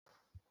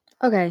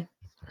Okay,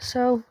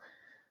 so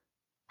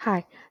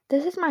hi.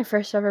 This is my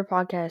first ever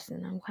podcast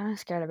and I'm kind of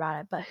scared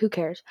about it, but who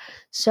cares?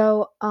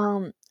 So,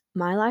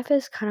 my life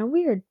is kind of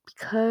weird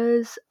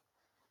because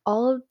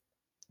all of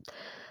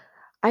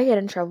I get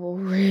in trouble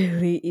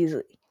really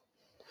easily.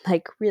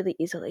 Like really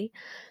easily.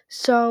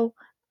 So,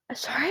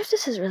 sorry if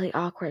this is really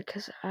awkward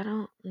cuz I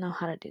don't know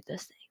how to do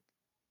this thing.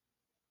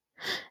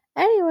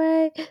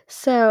 Anyway,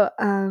 so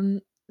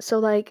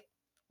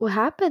what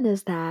happened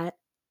is that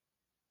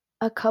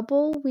a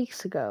couple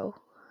weeks ago,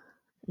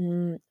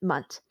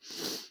 months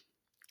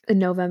in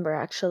November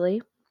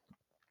actually,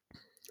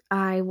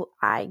 I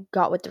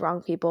got with the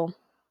wrong people.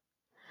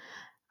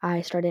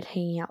 I started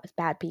hanging out with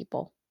bad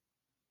people.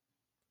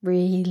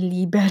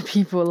 Really bad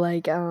people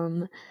like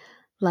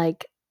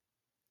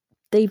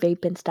they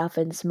vape and stuff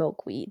and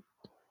smoke weed.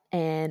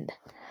 And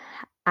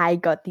I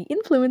got the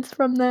influence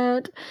from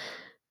that.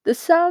 This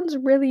sounds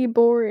really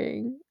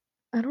boring.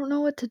 I don't know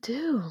what to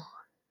do.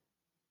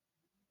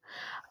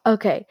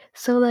 Okay,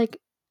 so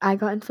I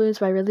got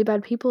influenced by really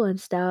bad people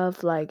and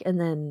stuff and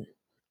then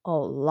a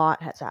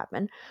lot has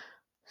happened.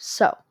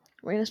 So,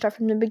 we're going to start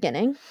from the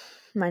beginning.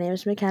 My name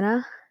is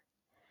McKenna.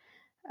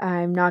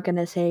 I'm not going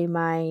to say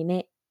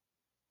my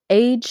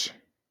age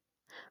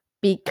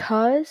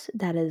because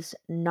that is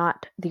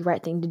not the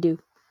right thing to do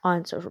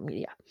on social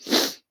media.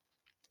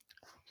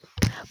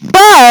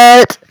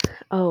 But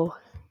oh,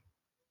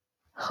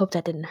 hope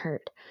that didn't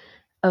hurt.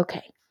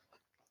 Okay.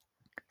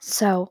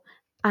 So,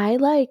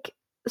 I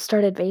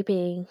started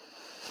vaping.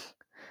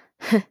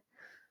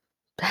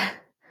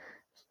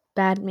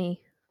 Bad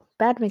me.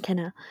 Bad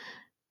McKenna.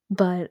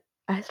 But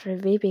I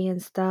started vaping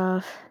and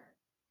stuff.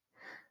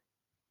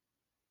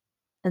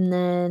 And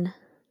then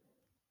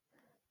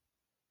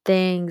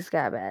things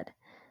got bad.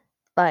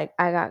 I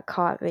got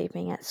caught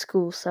vaping at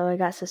school, so I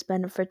got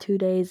suspended for 2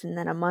 days, and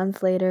then a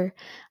month later,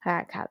 I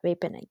got caught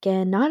vaping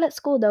again. Not at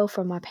school though,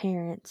 from my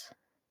parents.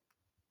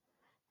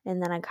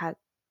 And then I got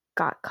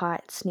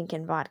caught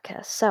sneaking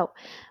vodka. So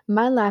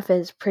my life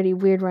is pretty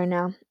weird right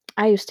now.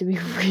 I used to be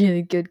a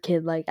really good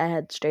kid. I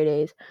had straight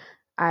A's.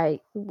 I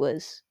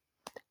was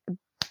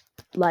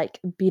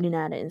beating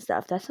at it and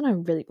stuff. That's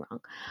not really wrong.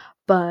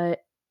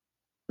 But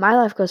my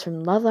life goes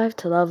from love life,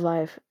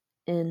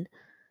 and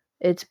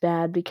it's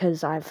bad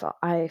because I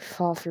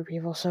fall for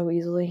people so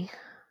easily.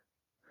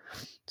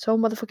 So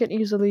motherfucking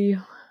easily.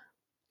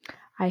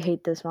 I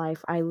hate this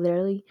life. I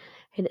literally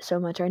hate it so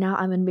much right now.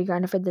 I'm gonna be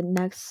grinding for the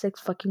next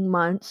 6 fucking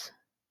months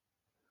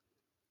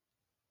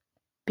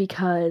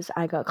because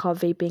I got caught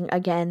vaping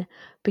again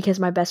because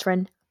my best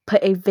friend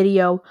put a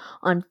video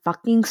on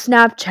fucking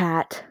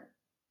Snapchat.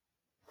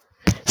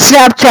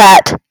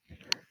 Snapchat!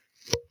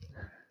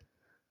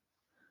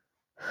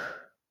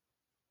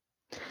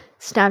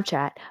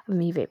 Snapchat of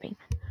me vaping.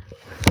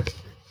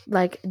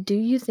 Do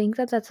you think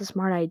that that's a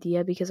smart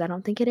idea? Because I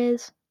don't think it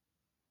is.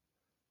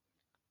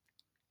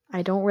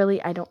 I don't really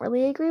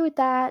agree with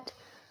that.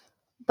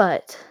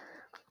 But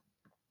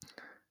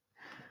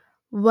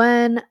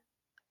when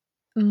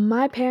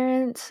my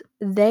parents,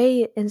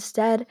 they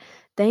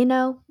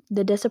know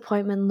the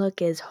disappointment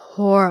look is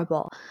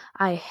horrible.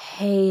 I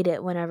hate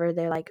it whenever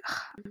they're like,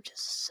 "Ugh, I'm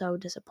just so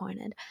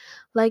disappointed."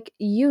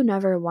 You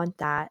never want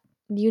that.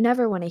 You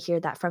never want to hear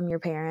that from your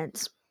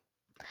parents.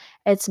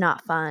 It's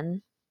not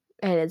fun.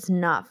 It is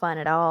not fun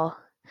at all.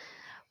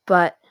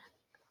 But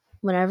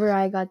whenever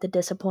I got the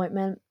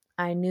disappointment,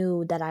 I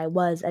knew that I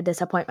was a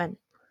disappointment.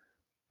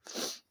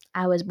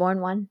 I was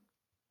born one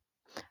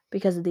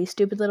because of these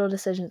stupid little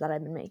decisions that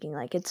I've been making.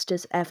 It's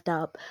just effed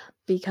up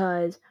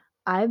because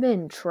I've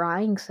been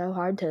trying so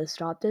hard to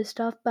stop this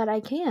stuff, but I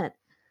can't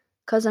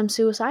because I'm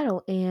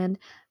suicidal. And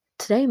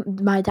today,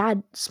 my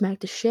dad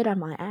smacked the shit out of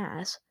my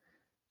ass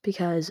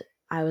because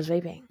I was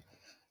vaping.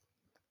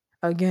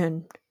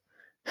 Again.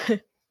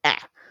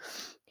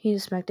 He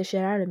just smacked the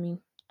shit out of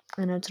me.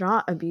 And it's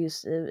not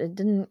abuse. It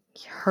didn't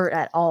hurt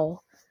at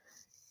all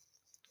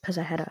because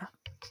I had a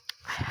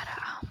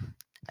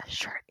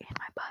shirt in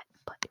my butt,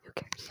 but who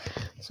cares?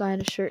 So I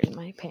had a shirt in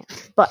my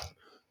pants, but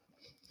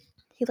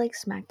he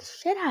smacked the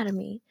shit out of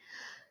me.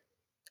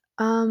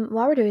 While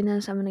we're doing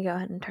this, I'm gonna go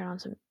ahead and turn on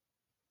some.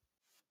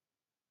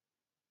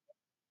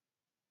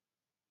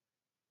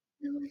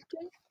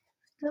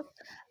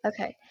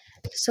 Okay,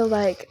 so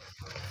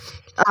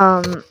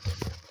um,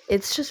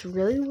 it's just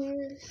really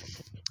weird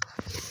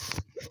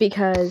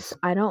because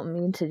I don't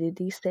mean to do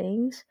these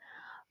things,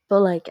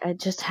 but it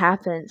just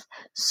happens.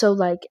 So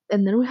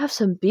and then we have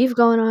some beef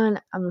going on.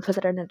 I'm gonna put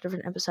that in a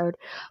different episode,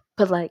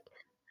 but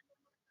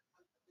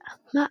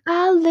my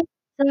eyelids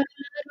are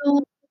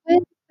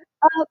with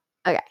up.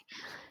 Okay,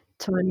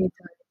 20, 20,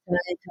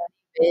 20,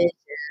 bitch.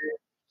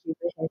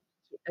 Okay,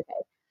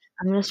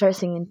 I'm gonna start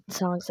singing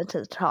songs into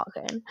the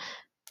talking.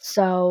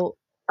 So,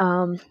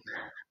 I'm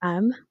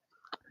I'm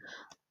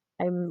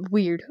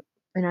weird,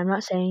 and I'm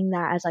not saying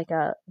that as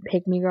a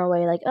pick me girl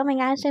way, oh my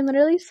gosh, I'm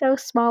literally so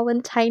small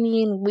and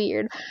tiny and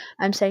weird.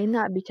 I'm saying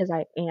that because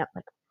I am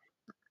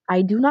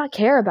I do not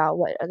care about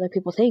what other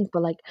people think,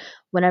 but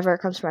whenever it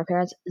comes to my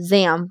parents,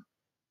 zam,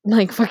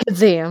 fucking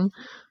zam.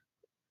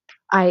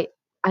 I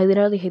I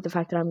literally hate the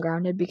fact that I'm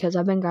grounded because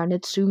I've been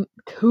grounded too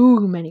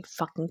many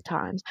fucking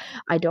times.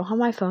 I don't have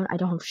my phone. I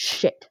don't have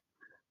shit.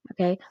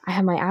 Okay? I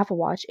have my Apple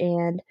Watch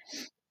and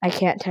I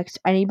can't text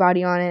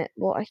anybody on it.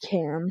 Well, I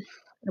can,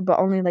 but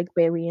only like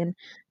Bailey, and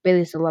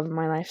Bailey's the love of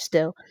my life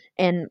still,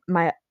 and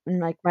my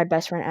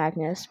best friend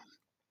Agnes.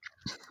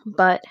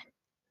 But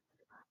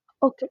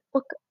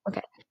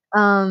okay.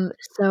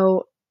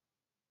 So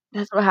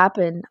that's what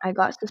happened. I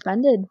got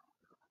suspended,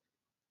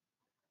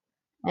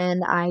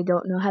 and I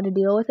don't know how to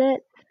deal with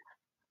it.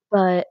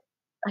 But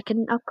like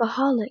an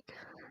alcoholic.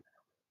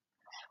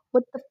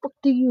 What the fuck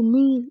do you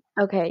mean?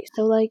 Okay,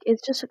 so like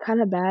it's just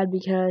kind of bad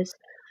because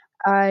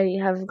I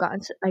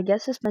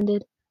get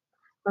suspended.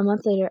 A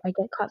month later, I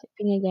get caught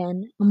vaping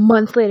again. A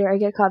month later, I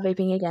get caught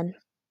vaping again.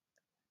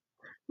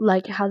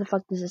 Like, how the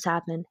fuck does this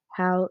happen?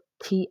 How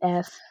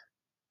TF?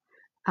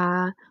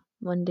 I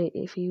wonder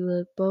if you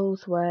look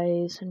both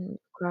ways and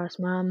cross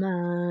my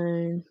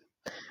mind.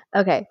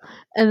 Okay,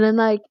 and then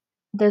like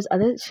there's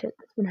other shit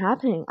that's been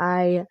happening.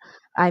 I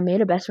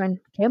made a best friend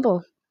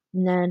Campbell,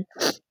 and then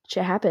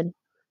shit happened.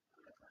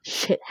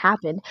 Shit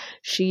happened.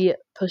 She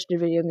posted a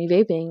video of me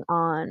vaping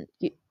on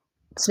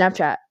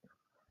Snapchat,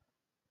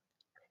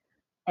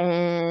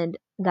 and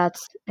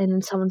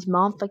then someone's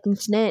mom fucking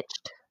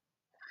snitched,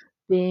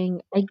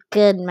 being a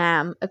good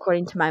mom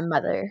according to my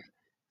mother.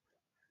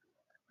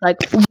 Like,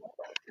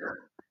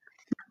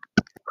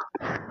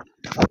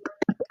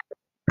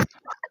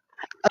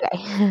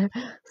 okay,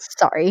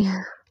 sorry.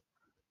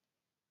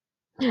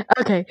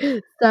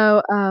 Okay,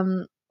 so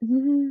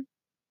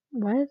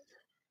what?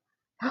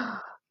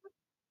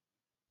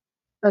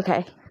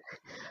 Okay,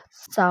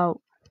 so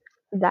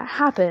that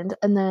happened,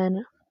 and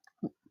then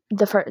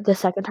the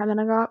second time that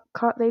I got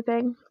caught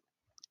vaping,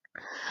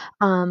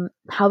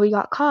 how we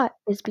got caught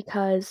is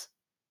because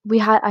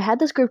I had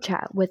this group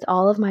chat with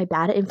all of my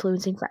bad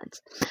influencing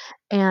friends,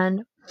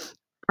 and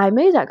I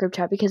made that group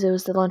chat because it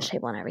was the lunch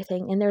table and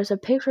everything, and there was a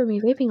picture of me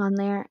vaping on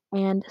there,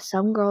 and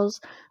some girl's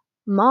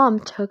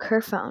mom took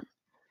her phone,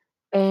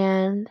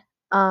 and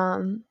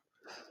um,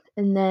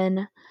 and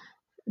then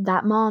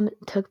that mom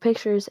took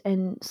pictures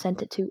and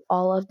sent it to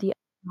all of the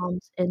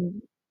moms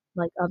in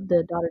like of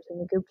the daughters in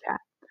the group chat.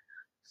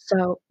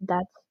 So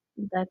that's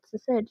the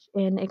sitch,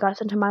 and it got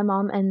sent to my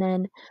mom. And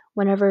then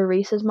whenever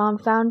Reese's mom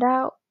found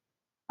out,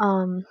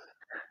 um,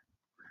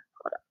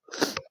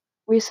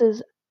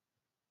 Reese's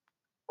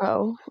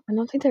I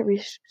don't think that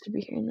Reese should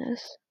be hearing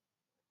this.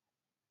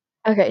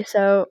 Okay,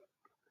 so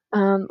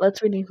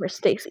let's rename her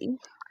Stacy.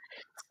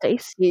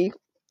 Stacy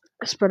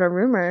spread a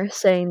rumor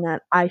saying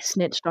that I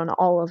snitched on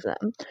all of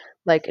them.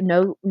 Like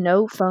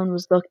no phone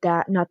was looked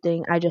at,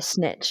 nothing. I just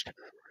snitched,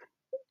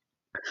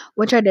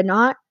 which I did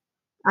not.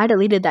 I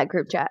deleted that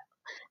group chat.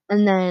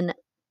 And then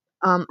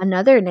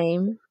another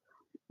name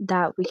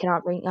that we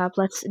cannot bring up.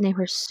 Let's name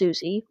her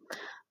Susie.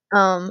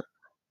 Um,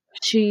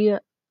 she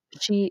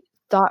she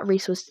thought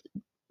Reese was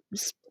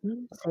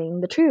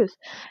saying the truth,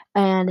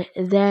 and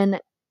then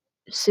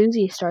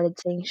Susie started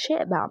saying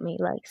shit about me,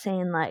 like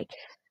saying like,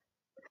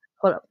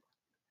 hold up,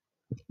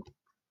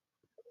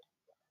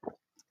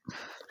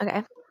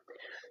 okay.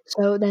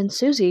 So then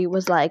Susie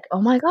was like,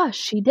 "Oh my gosh,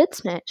 she did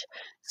snitch."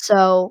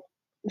 So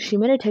she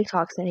made a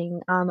TikTok saying,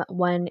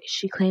 when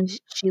she claims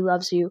she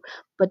loves you,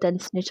 but then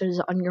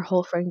snitches on your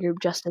whole friend group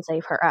just to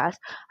save her ass.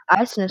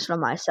 I snitched on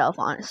myself,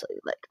 honestly.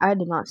 Like I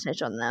did not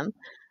snitch on them.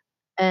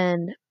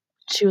 And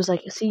she was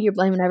like, "See, you're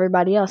blaming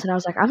everybody else." And I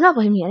was like, "I'm not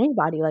blaming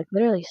anybody. Like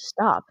literally,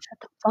 stop, shut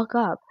the fuck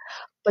up."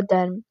 But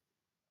then,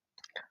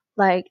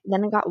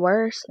 then it got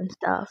worse and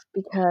stuff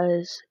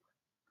because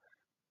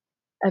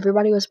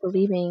everybody was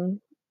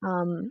believing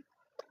um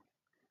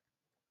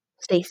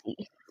Stacy.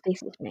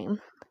 Stacy's name.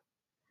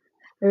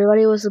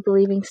 Everybody was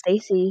believing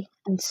Stacy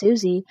and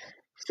Susie,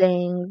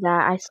 saying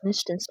that I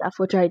snitched and stuff,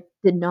 which I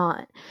did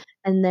not.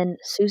 And then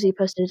Susie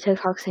posted a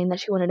TikTok saying that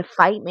she wanted to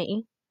fight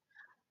me.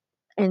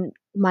 And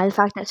the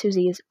fact that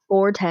Susie is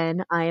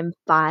 4'10", I am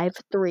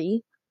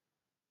 5'3",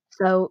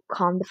 so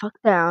calm the fuck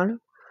down,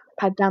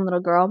 pipe down, little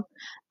girl.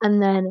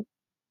 And then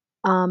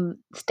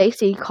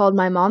Stacy called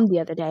my mom the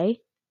other day,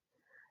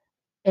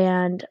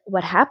 and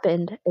what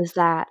happened is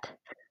that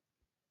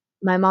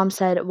my mom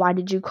said, "Why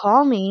did you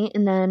call me?"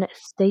 And then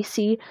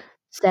Stacy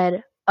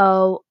said,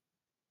 "Oh,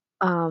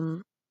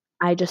 um,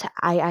 I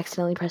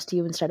accidentally pressed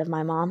you instead of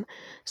my mom."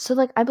 So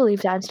like I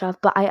believed that and stuff,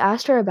 but I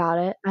asked her about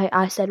it.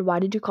 I said, "Why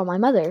did you call my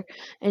mother?"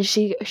 And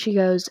she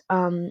goes,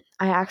 "I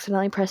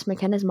accidentally pressed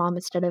McKenna's mom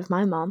instead of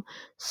my mom.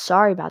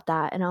 Sorry about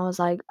that." And I was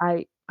like,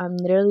 I'm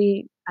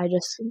literally I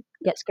just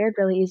get scared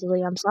really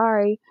easily. I'm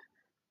sorry."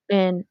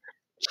 And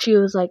she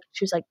was like,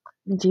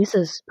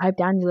 "Jesus, pipe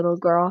down, you little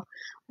girl."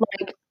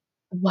 Like,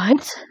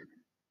 what?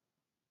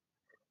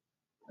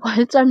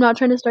 What? I'm not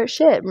trying to start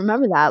shit.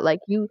 Remember that. Like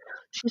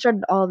she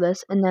started all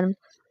this, and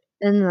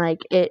like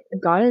it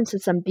got into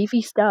some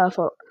beefy stuff.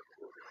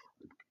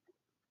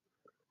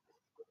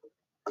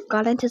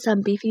 Got into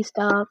some beefy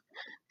stuff,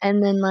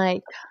 and then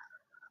like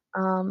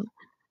wait,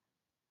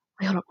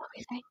 hold on, let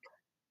me think.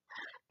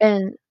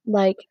 And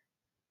like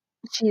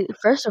she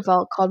first of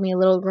all called me a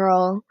little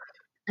girl,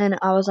 And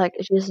I was like,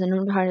 "Jesus, and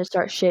I'm trying to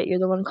start shit. You're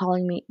the one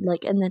calling me."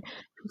 Like, and then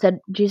he said,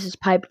 "Jesus,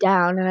 pipe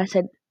down." And I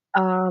said,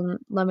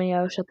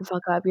 Lemio, shut the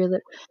fuck up.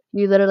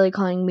 You literally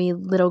calling me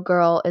little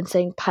girl and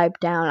saying pipe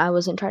down. I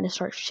wasn't trying to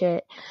start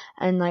shit."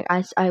 And like,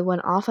 I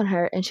went off on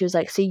her, and she was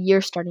like, "See,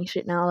 you're starting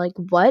shit now." Like,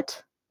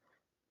 what?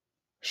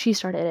 She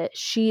started it.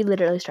 She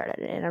literally started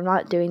it. And I'm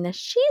not doing this.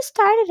 She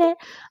started it.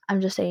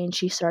 I'm just saying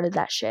she started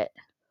that shit.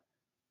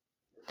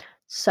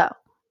 So,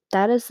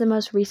 that is the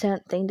most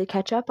recent thing to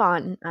catch up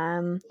on.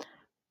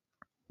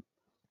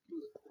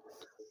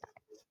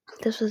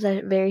 This was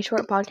a very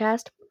short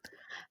podcast,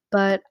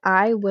 but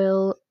I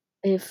will,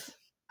 if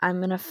I'm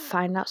gonna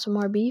find out some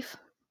more beef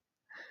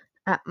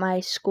at my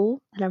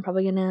school that I'm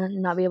probably gonna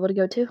not be able to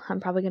go to. I'm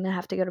probably gonna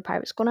have to go to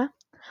private school now.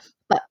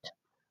 But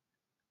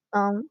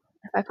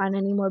if I find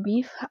any more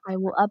beef, I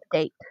will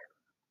update.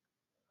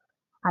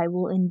 I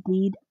will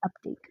indeed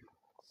update.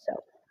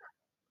 So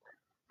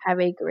have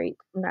a great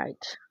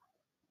night.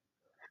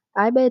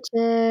 Bye,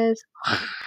 bitches.